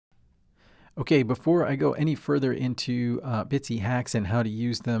Okay, before I go any further into Bitsy hacks and how to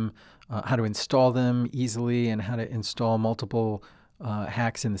use them, how to install them easily, and how to install multiple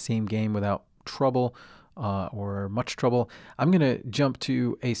hacks in the same game without trouble or much trouble, I'm going to jump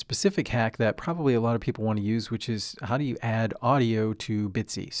to a specific hack that probably a lot of people want to use, which is how do you add audio to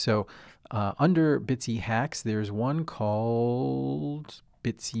Bitsy. So under Bitsy hacks, there's one called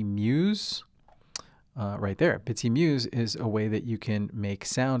bitsymuse. Right there. Bitsymuse is a way that you can make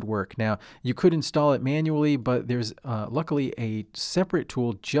sound work. Now, you could install it manually, but there's luckily a separate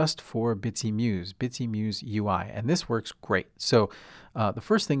tool just for Bitsymuse, bitsymuse-ui, and this works great. So the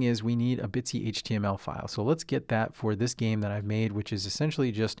first thing is we need a Bitsy HTML file. So let's get that for this game that I've made, which is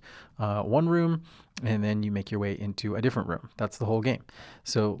essentially just one room, and then you make your way into a different room. That's the whole game.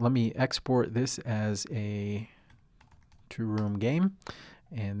 So let me export this as a two-room game.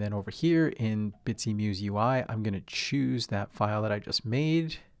 And then over here in bitsymuse-ui, I'm going to choose that file that I just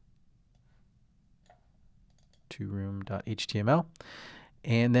made, twoRoom.html.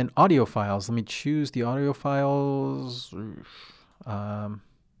 And then audio files. Let me choose the audio files. Not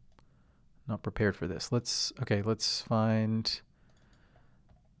prepared for this. Let's find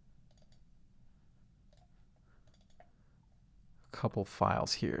a couple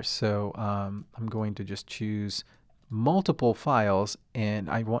files here. So I'm going to just choose multiple files, and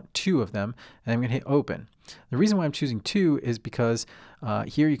I want two of them, and I'm going to hit open. The reason why I'm choosing two is because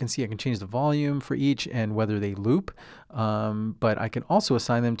here you can see I can change the volume for each and whether they loop, but I can also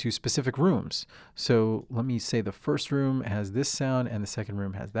assign them to specific rooms. So let me say the first room has this sound and the second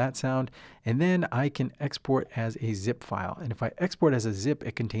room has that sound, and then I can export as a zip file. And if I export as a zip,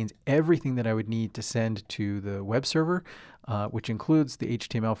 it contains everything that I would need to send to the web server, which includes the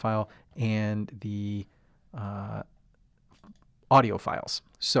HTML file and the audio files.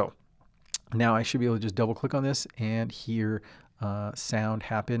 So now I should be able to just double click on this and hear sound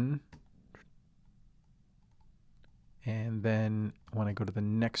happen. And then when I go to the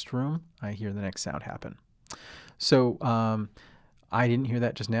next room, I hear the next sound happen. So I didn't hear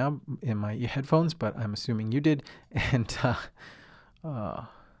that just now in my headphones, but I'm assuming you did. And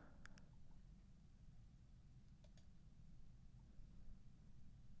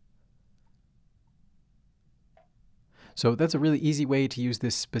so that's a really easy way to use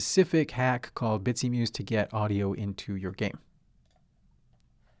this specific hack called Bitsymuse to get audio into your game.